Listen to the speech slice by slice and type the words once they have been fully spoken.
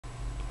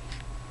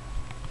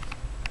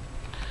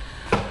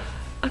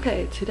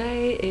Okay,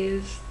 today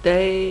is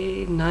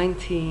day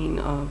 19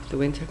 of the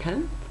winter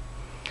camp,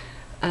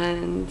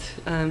 and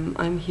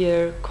I'm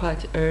here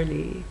quite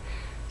early,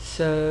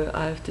 so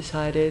I've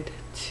decided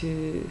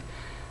to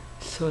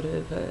sort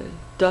of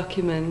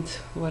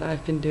document what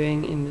I've been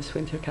doing in this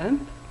winter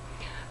camp.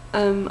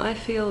 I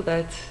feel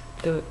that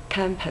the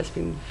camp has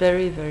been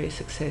very, very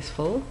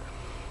successful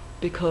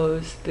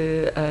because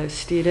the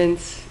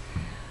students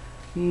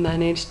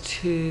managed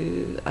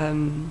to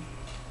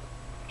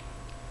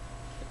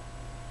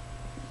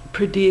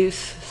produce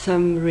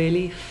some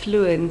really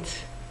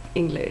fluent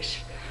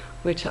English,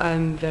 which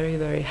I'm very,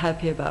 very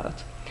happy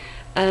about.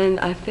 And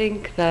I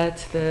think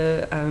that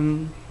the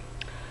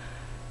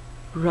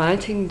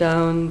writing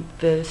down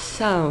the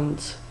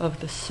sounds of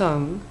the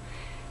song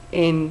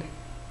in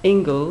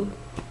Ingul,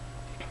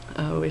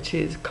 which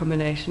is a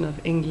combination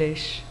of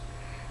English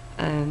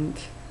and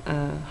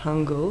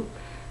Hangul,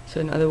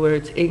 so in other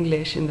words,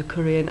 English in the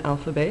Korean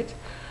alphabet,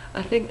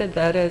 I think that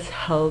that has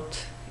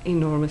helped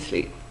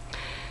enormously.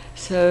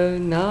 So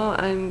now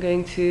I'm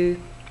going to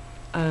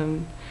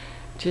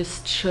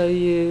just show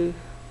you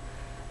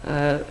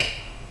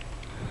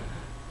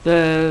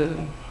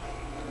the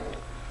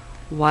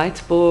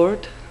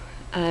whiteboard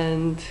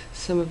and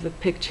some of the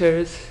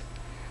pictures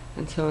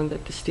and so on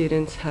that the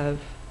students have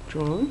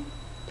drawn.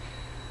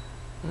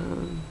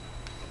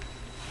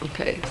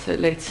 Okay, so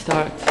let's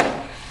start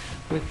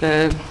with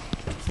the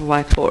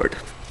whiteboard.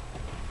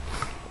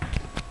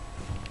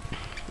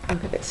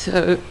 Okay,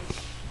 so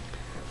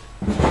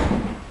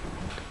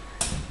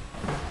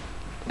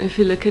if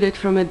you look at it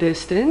from a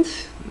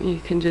distance, you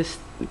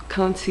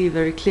can't see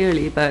very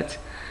clearly, but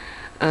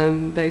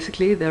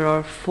basically there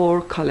are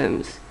 4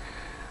 columns.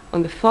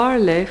 On the far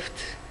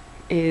left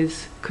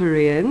is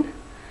Korean,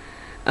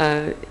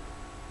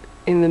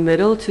 in the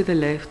middle to the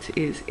left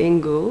is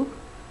Ingul,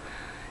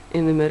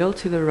 in the middle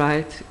to the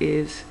right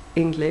is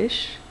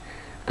English,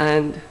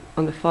 and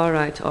on the far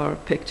right are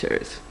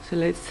pictures. So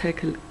let's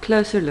take a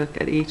closer look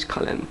at each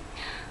column.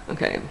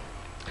 Okay.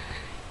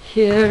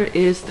 Here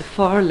is the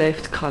far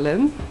left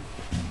column.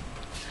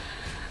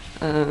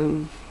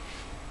 Okay,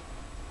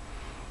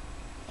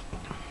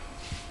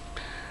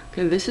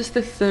 this is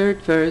the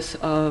 3rd verse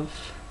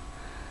of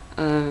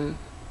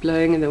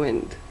Blowing in the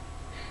Wind.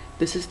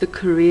 This is the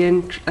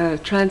Korean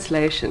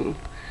translation.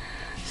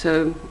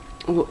 So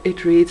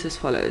it reads as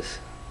follows.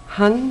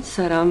 한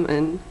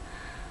사람은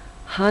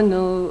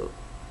하늘을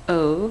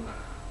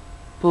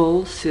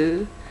볼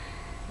수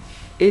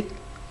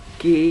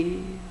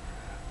있기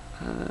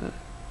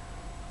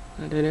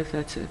I don't know if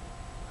that's it.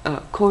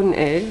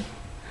 콘에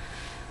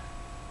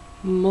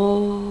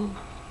뭐마나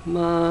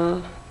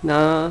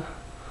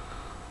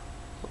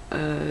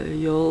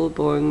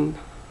열번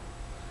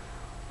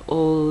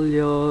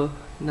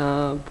올려놔봐야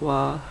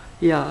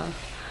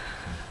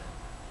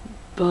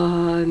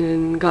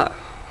바는가.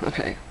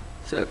 Okay,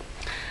 so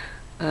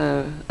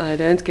I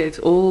don't get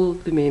all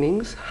the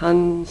meanings.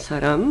 한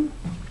사람은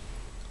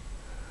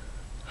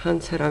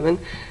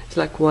it's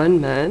like one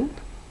man.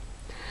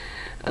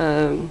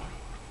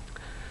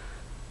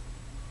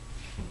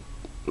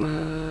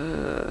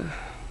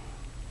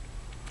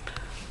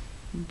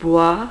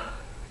 Bois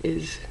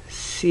is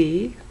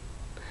see.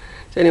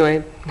 So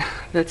anyway,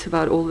 that's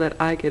about all that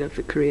I get of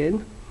the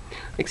Korean,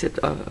 except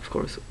of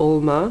course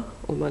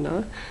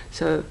olmana.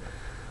 So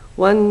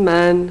one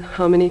man,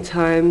 how many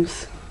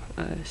times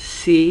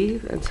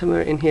see, and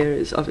somewhere in here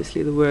is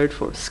obviously the word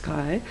for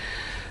sky,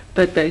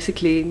 but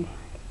basically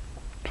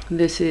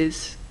this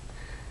is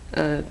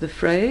the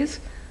phrase,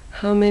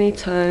 how many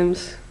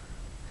times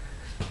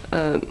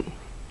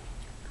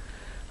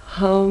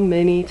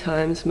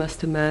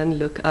must a man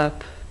look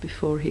up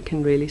before he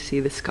can really see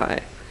the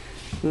sky?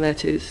 And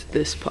that is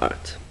this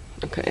part.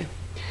 Okay.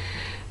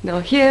 Now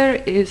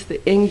here is the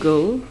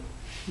Ingul,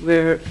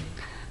 where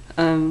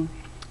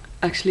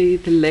actually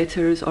the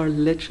letters are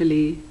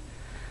literally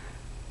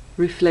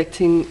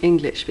reflecting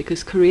English,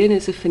 because Korean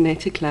is a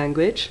phonetic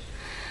language,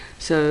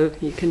 so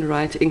you can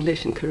write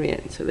English in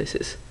Korean. So this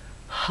is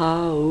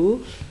how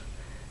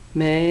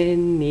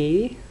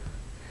many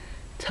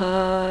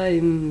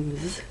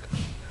times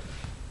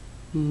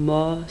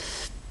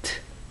must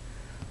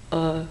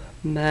a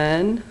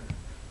man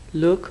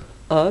look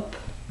up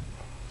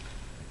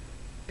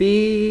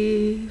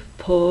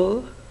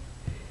before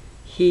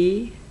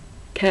he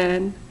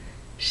can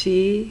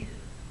see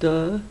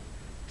the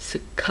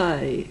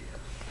sky?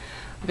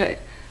 Okay,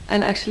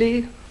 and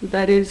actually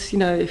that is,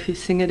 if you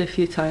sing it a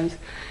few times,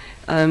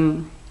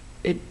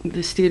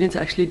 the students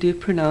actually do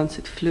pronounce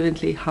it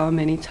fluently. How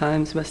many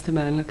times must a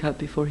man look up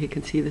before he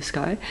can see the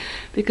sky?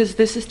 Because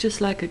this is just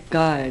like a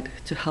guide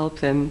to help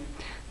them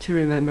to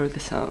remember the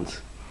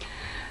sounds.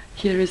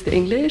 Here is the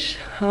English.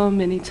 How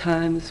many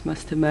times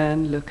must a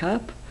man look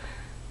up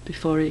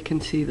before he can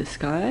see the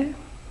sky?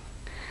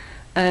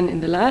 And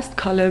in the last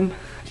column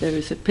there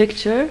is a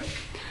picture,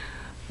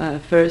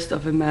 first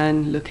of a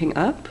man looking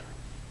up.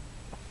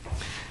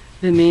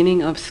 The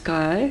meaning of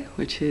sky,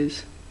 which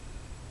is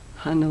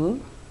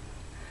하늘.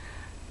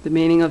 The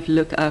meaning of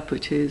look up,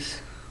 which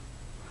is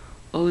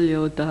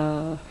Olio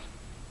da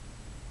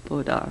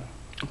Boda.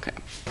 Okay.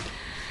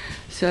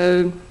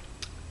 So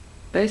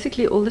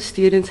basically all the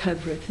students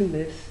have written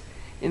this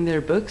in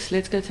their books.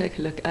 Let's go take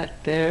a look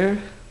at their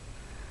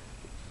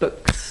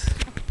books.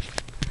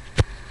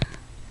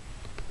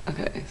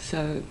 Okay,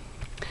 so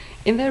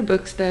in their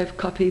books they've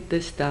copied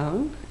this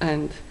down,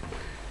 and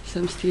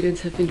some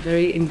students have been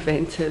very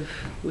inventive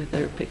with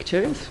their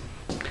pictures.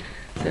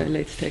 So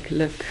let's take a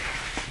look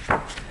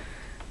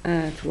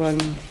at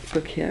one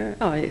book here.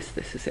 Oh yes,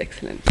 this is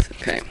excellent.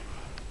 Okay.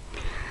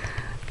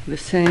 The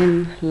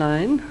same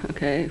line,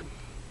 okay.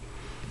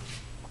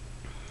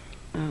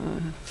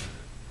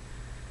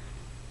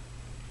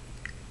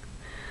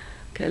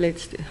 Okay,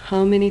 let's do,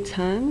 how many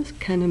times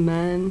can a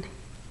man,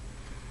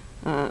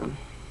 how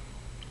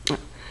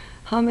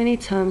many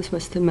times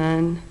must a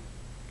man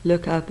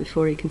look up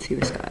before he can see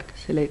the sky?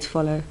 So let's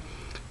follow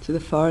to the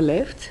far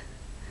left.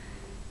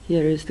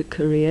 Here is the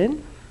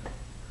Korean.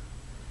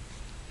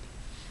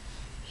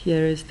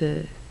 Here is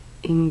the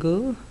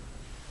Ingul.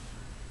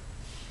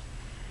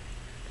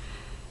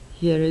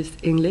 Here is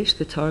English,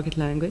 the target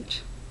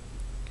language.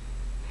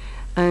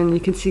 And you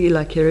can see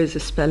like here is a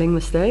spelling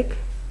mistake.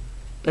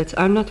 But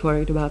I'm not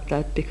worried about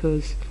that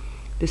because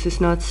this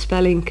is not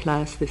spelling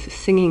class, this is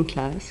singing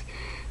class.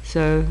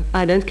 So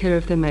I don't care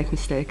if they make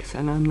mistakes,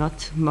 and I'm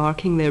not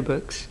marking their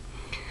books.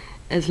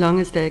 As long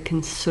as they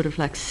can sort of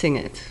like sing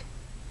it,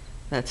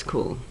 that's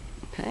cool,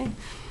 okay?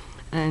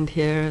 And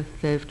here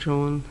they've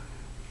drawn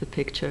the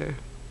picture.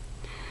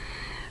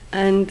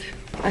 And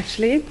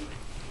actually,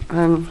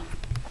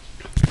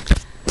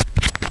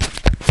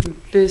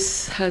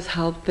 this has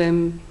helped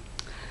them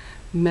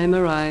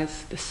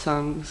memorize the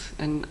songs,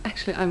 and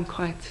actually I'm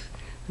quite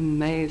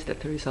amazed at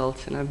the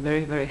results, and I'm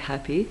very, very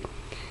happy.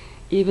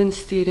 Even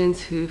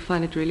students who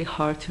find it really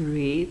hard to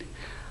read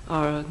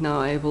are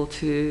now able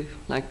to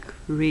like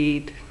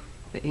read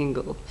the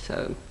Ingul,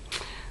 so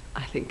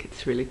I think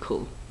it's really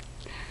cool.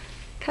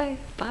 Okay,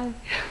 bye.